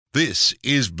This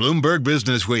is Bloomberg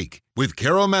Business Week with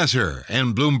Carol Massar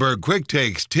and Bloomberg Quick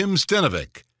Takes Tim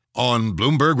Stenovic on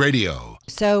Bloomberg Radio.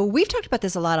 So we've talked about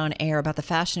this a lot on air about the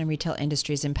fashion and retail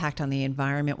industry's impact on the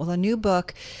environment. Well, a new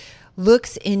book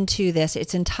looks into this.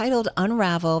 It's entitled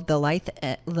Unraveled, the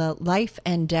Life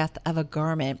and Death of a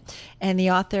Garment. And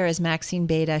the author is Maxine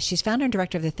Bédat. She's founder and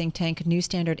director of the think tank New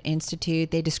Standard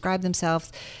Institute. They describe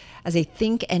themselves as a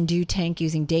think and do tank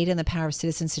using data and the power of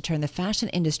citizens to turn the fashion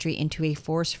industry into a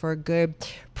force for good.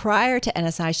 Prior to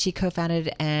NSI, she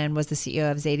co-founded and was the CEO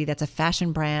of Zadie. That's a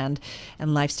fashion brand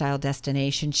and lifestyle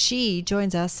destination. She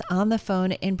joins us on the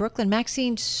phone in Brooklyn.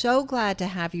 Maxine, so glad to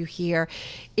have you here.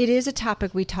 It is a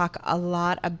topic we talk a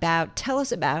lot about. Tell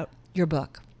us about your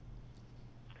book.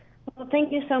 Well,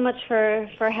 thank you so much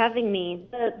for having me.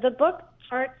 The book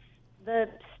charts the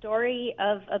story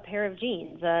of a pair of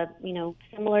jeans,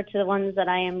 similar to the ones that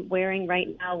I am wearing right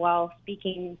now while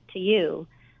speaking to you.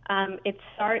 It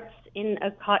starts in a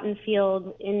cotton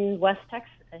field in West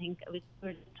Texas. I think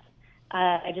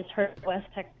I just heard West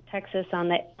Texas on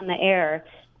the air.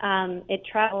 It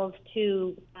travels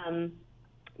to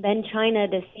then China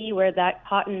to see where that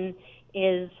cotton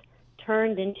is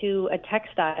turned into a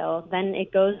textile. Then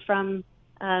it goes from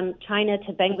China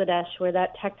to Bangladesh, where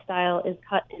that textile is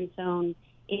cut and sewn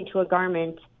into a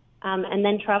garment, and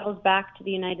then travels back to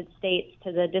the United States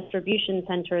to the distribution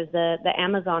centers, the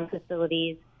Amazon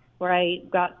facilities, where I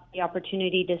got the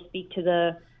opportunity to speak to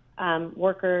the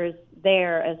workers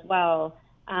there as well.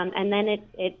 And then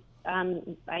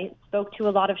I spoke to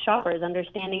a lot of shoppers,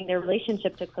 understanding their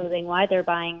relationship to clothing, why they're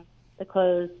buying the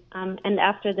clothes. And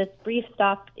after this brief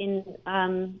stop in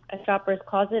a shopper's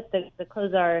closet, the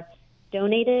clothes are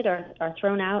donated or are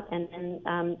thrown out, and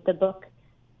then the book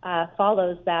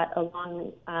follows that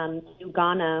along to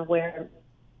Ghana, where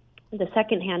the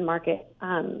secondhand market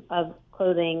of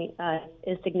clothing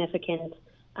is significant,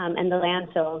 and the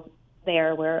landfills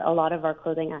there where a lot of our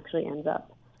clothing actually ends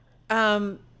up.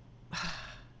 God,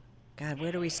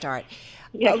 where do we start?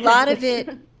 Yeah, a lot of it,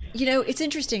 it's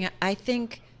interesting.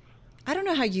 I don't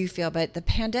know how you feel, but the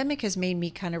pandemic has made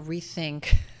me kind of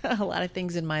rethink a lot of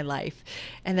things in my life,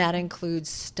 and that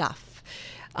includes stuff.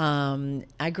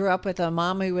 I grew up with a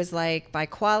mom who was like, by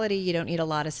quality, you don't need a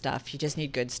lot of stuff. You just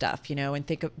need good stuff,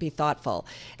 and be thoughtful.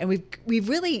 And we've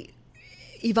really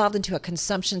evolved into a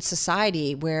consumption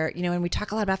society where, and we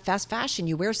talk a lot about fast fashion.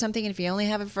 You wear something, and if you only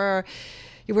have it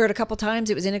you wear it a couple times,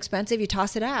 it was inexpensive, you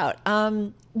toss it out.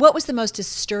 What was the most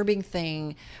disturbing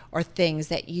thing or things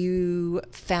that you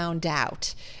found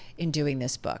out in doing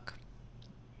this book?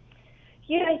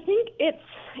 Yeah, I think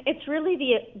it's really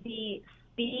the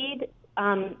speed,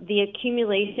 the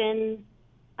accumulation,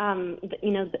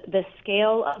 the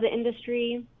scale of the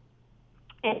industry,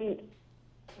 and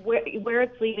where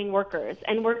it's leaving workers.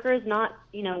 And workers not,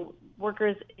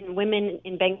 workers and women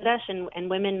in Bangladesh, and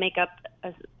women make up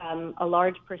a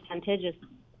large percentage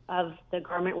of the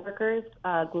garment workers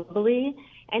globally,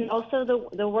 and also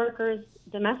the workers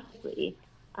domestically.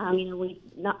 We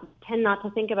tend not to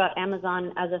think about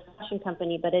Amazon as a fashion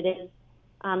company, but it is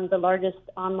the largest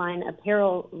online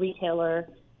apparel retailer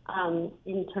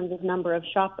in terms of number of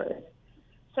shoppers.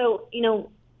 So, in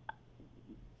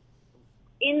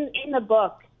the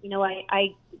book,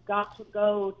 I got to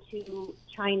go to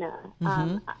China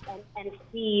and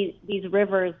see these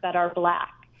rivers that are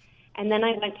black. And then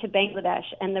I went to Bangladesh,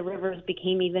 and the rivers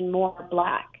became even more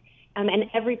black. And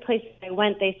every place I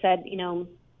went, they said,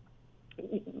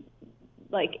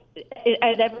 like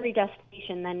at every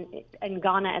destination, then in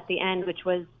Ghana at the end, which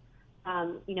was,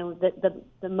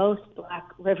 the most black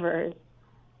rivers,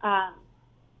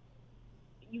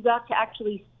 you got to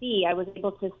actually see, I was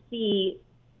able to see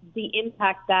the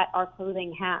impact that our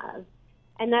clothing has.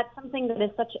 And that's something that is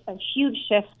such a huge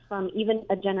shift from even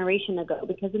a generation ago,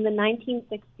 because in the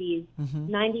 1960s,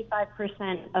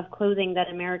 95% of clothing that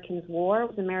Americans wore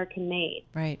was American made.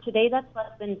 Right. Today, that's less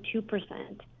than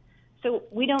 2%. So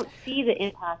we don't see the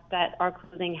impact that our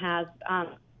clothing has,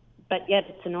 but yet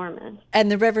it's enormous.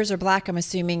 And the rivers are black. I'm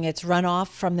assuming it's runoff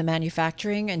from the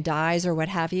manufacturing and dyes or what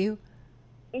have you?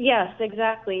 Yes,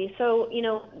 exactly. So,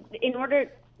 in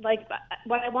order,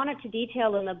 what I wanted to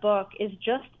detail in the book is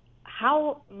just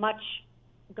how much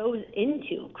goes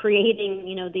into creating,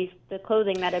 the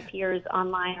clothing that appears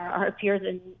online or appears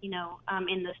in,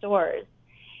 in the stores.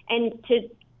 And to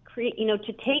create,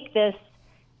 to take this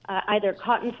either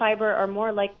cotton fiber or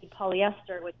more likely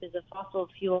polyester, which is a fossil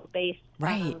fuel-based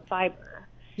fiber.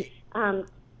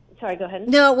 Sorry, go ahead.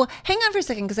 No, well, hang on for a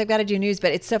second because I've got to do news,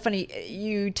 but it's so funny.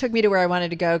 You took me to where I wanted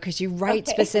to go because you write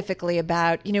specifically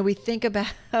about, we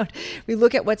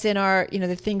look at what's in our,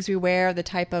 the things we wear, the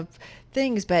type of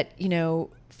things, but,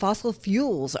 fossil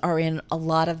fuels are in a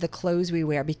lot of the clothes we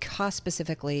wear because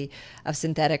specifically of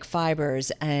synthetic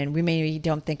fibers, and we maybe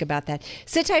don't think about that.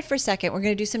 Sit tight for a second. We're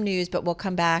going to do some news, but we'll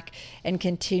come back and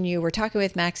continue. We're talking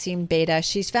with Maxine Bédat.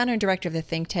 She's founder and director of the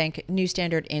think tank New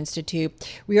Standard Institute.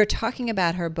 We are talking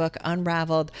about her book,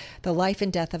 Unraveled, The Life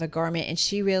and Death of a Garment, and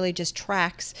she really just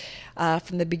tracks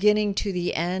from the beginning to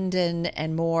the end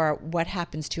and more what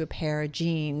happens to a pair of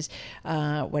jeans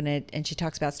and she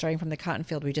talks about starting from the cotton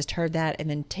field. We just heard that, and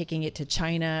then taking it to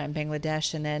China and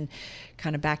Bangladesh, and then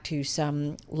kind of back to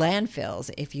some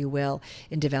landfills, if you will,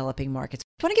 in developing markets.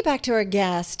 I want to get back to our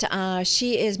guest.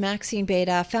 She is Maxine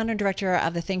Bédat, founder and director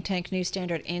of the think tank New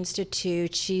Standard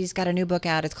Institute. She's got a new book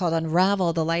out. It's called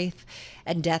Unraveled, The Life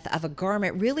and Death of a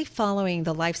Garment, really following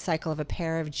the life cycle of a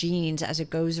pair of jeans as it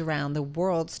goes around the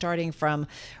world, starting from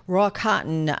raw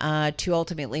cotton to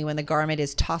ultimately when the garment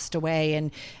is tossed away and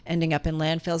ending up in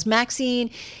landfills. Maxine,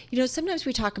 sometimes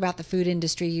we talk about the food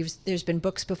industry. There's been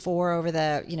books before over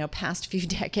the past few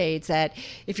decades that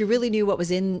if you really knew what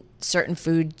was in certain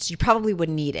foods, you probably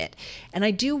wouldn't eat it. And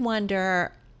I do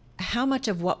wonder how much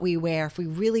of what we wear, if we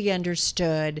really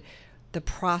understood the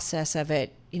process of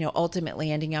it,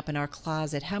 ultimately ending up in our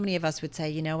closet, how many of us would say,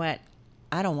 you know what,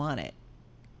 I don't want it?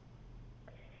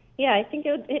 Yeah, I think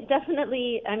it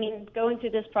definitely, going through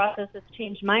this process has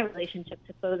changed my relationship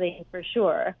to clothing for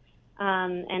sure.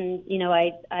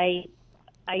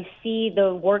 I see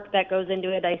the work that goes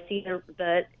into it. I see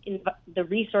the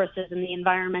resources and the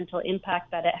environmental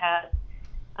impact that it has.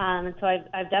 And so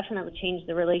I've definitely changed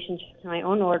the relationship to my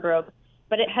own wardrobe.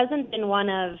 But it hasn't been one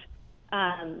of,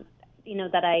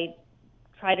 that I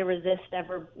try to resist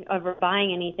ever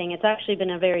buying anything. It's actually been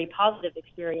a very positive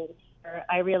experience where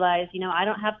I realize, I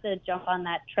don't have to jump on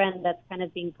that trend that's kind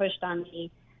of being pushed on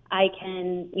me. I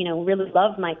can, really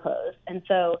love my clothes. And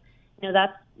so,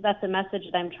 that's a message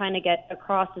that I'm trying to get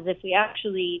across, is if we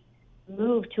actually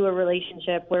move to a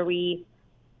relationship where we,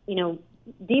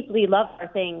 deeply love our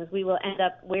things, we will end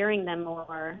up wearing them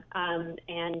more.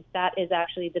 And that is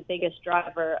actually the biggest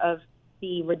driver of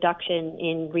the reduction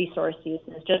in resource use,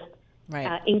 is just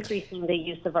increasing the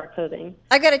use of our clothing.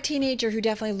 I got a teenager who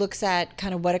definitely looks at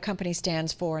kind of what a company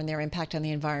stands for and their impact on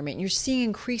the environment. You're seeing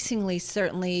increasingly,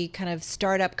 certainly, kind of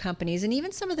startup companies and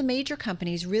even some of the major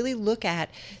companies really look at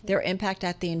their impact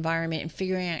at the environment and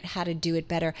figuring out how to do it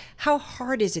better. How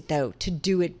hard is it, though, to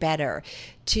do it better,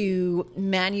 to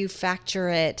manufacture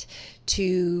it,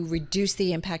 to reduce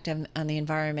the impact on the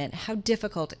environment? How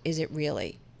difficult is it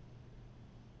really?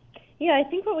 Yeah, I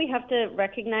think what we have to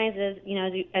recognize is,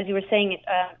 as you were saying,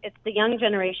 it's the young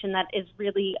generation that is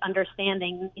really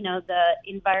understanding, the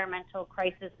environmental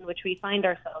crisis in which we find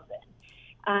ourselves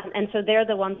in. And so they're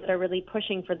the ones that are really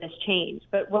pushing for this change.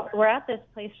 But we're at this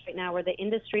place right now where the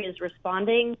industry is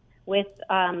responding with,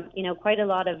 quite a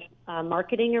lot of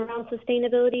marketing around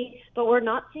sustainability, but we're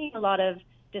not seeing a lot of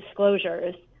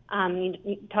disclosures.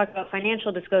 You talk about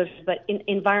financial disclosures, but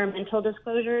environmental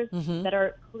disclosures that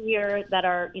are clear, that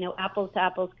are, apples to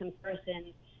apples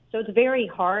comparison. So it's very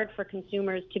hard for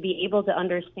consumers to be able to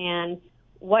understand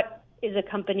what is a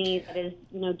company that is,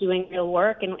 doing real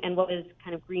work and what is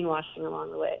kind of greenwashing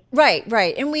along the way.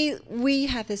 Right. And we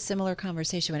have this similar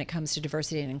conversation when it comes to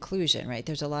diversity and inclusion, right?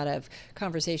 There's a lot of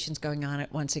conversations going on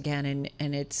at once again,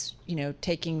 and it's,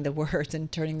 taking the words and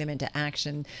turning them into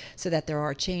action so that there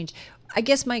are change. I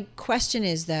guess my question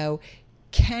is, though,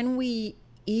 can we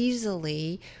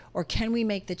easily, or can we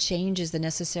make the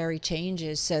necessary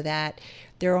changes so that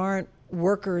there aren't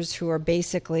workers who are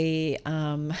basically,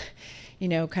 kind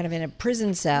of in a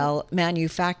prison cell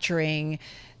manufacturing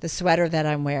the sweater that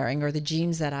I'm wearing or the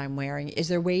jeans that I'm wearing? Is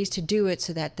there ways to do it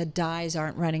so that the dyes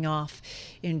aren't running off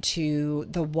into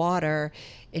the water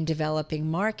in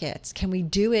developing markets? Can we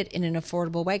do it in an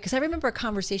affordable way? Because I remember a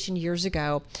conversation years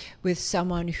ago with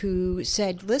someone who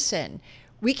said, listen,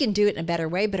 we can do it in a better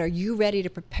way, but are you ready to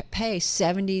pay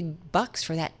 $70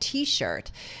 for that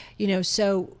T-shirt?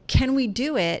 So can we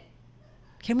do it?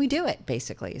 Can we do it,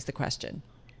 basically, is the question.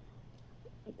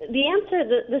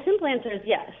 The simple answer is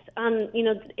yes.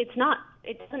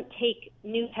 It doesn't take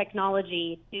new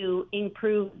technology to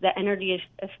improve the energy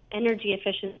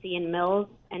efficiency in mills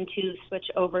and to switch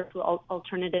over to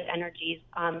alternative energies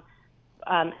at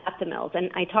the mills.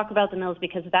 And I talk about the mills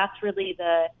because that's really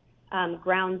the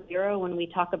ground zero when we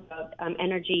talk about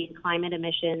energy and climate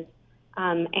emissions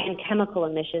and chemical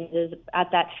emissions, is at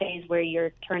that phase where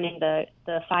you're turning the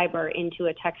fiber into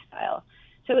a textile.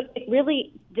 So it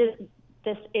really,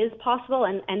 this is possible,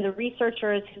 and the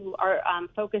researchers who are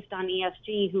focused on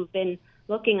ESG, who've been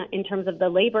looking in terms of the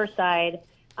labor side,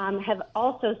 have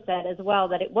also said as well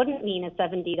that it wouldn't mean a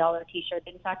 $70 T-shirt.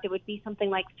 In fact, it would be something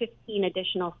like 15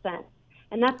 additional cents.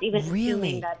 And that's even Really?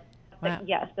 assuming that, Wow.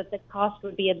 yes, that the cost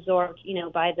would be absorbed,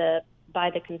 by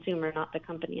the consumer, not the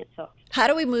company itself. How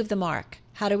do we move the mark?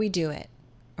 How do we do it?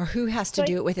 Or who has to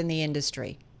do it within the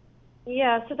industry?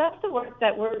 Yeah, so that's the work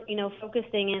that we're,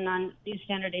 focusing in on New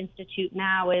Standard Institute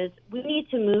now. Is we need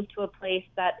to move to a place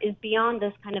that is beyond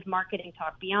this kind of marketing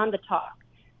talk, beyond the talk.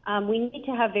 We need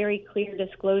to have very clear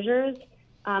disclosures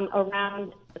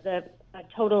around the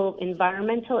total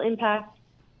environmental impact,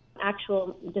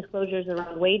 actual disclosures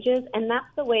around wages, and that's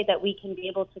the way that we can be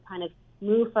able to kind of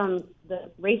move from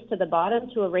the race to the bottom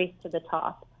to a race to the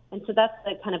top. And so that's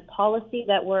the kind of policy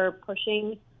that we're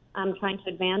pushing, trying to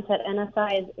advance at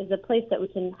NSI is a place that we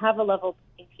can have a level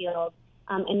playing field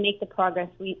and make the progress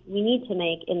we need to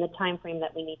make in the time frame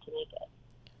that we need to make it.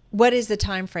 What is the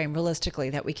time frame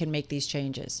realistically that we can make these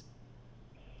changes?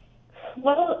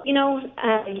 Well,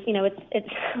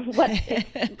 it's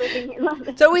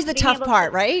It's always the tough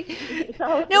part, right?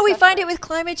 No, we find it. it with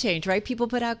climate change, right? People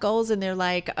put out goals and they're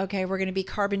like, okay, we're going to be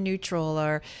carbon neutral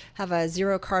or have a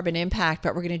zero carbon impact,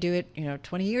 but we're going to do it,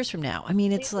 20 years from now. I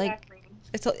mean, it's Exactly.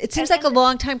 it seems like a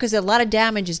long time because a lot of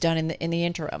damage is done in the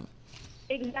interim.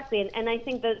 Exactly, and I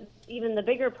think that even the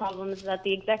bigger problem is that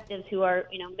the executives who are,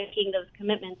 making those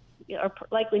commitments are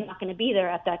likely not going to be there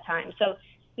at that time. So,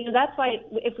 that's why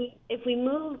if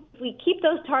we keep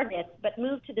those targets but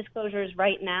move to disclosures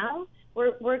right now,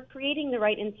 we're creating the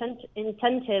right incentives,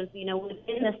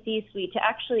 within the C-suite to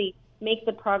actually make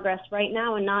the progress right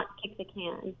now and not kick the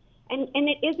can. And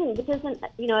this isn't,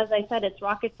 as I said, it's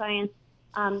rocket science.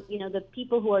 The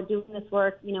people who are doing this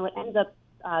work, it ends up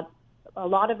a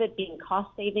lot of it being cost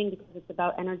saving because it's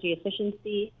about energy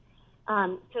efficiency.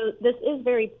 So this is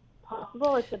very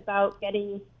possible. It's about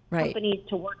getting companies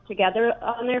to work together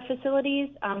on their facilities,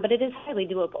 but it is highly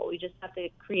doable. We just have to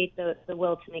create the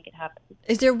will to make it happen.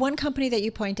 Is there one company that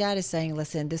you point out as saying,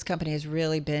 listen, this company has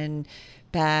really been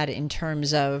bad in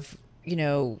terms of,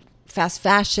 fast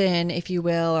fashion, if you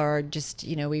will, or just,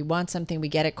 we want something, we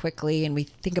get it quickly, and we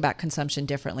think about consumption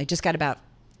differently? Just got about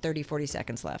 30, 40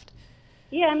 seconds left.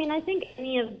 Yeah, I think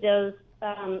any of those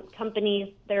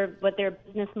companies, what their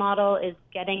business model is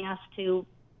getting us to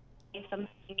buy something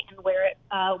and wear it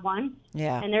once.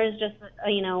 Yeah. And there's just,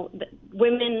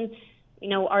 women,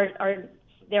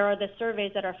 there are the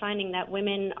surveys that are finding that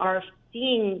women are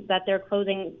seeing that their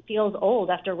clothing feels old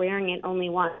after wearing it only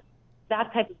once.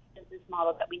 That type of business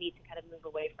model that we need to kind of move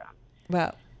away from.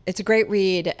 Well, it's a great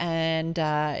read, and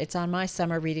it's on my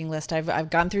summer reading list. I've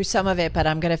gone through some of it, but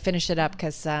I'm going to finish it up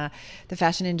because the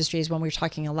fashion industry is one we're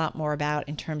talking a lot more about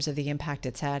in terms of the impact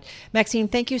it's had. Maxine,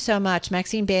 thank you so much.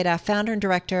 Maxine Bédat, founder and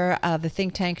director of the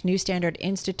think tank New Standard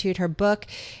Institute. Her book,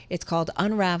 it's called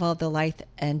Unraveled, The Life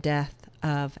and Death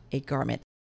of a Garment.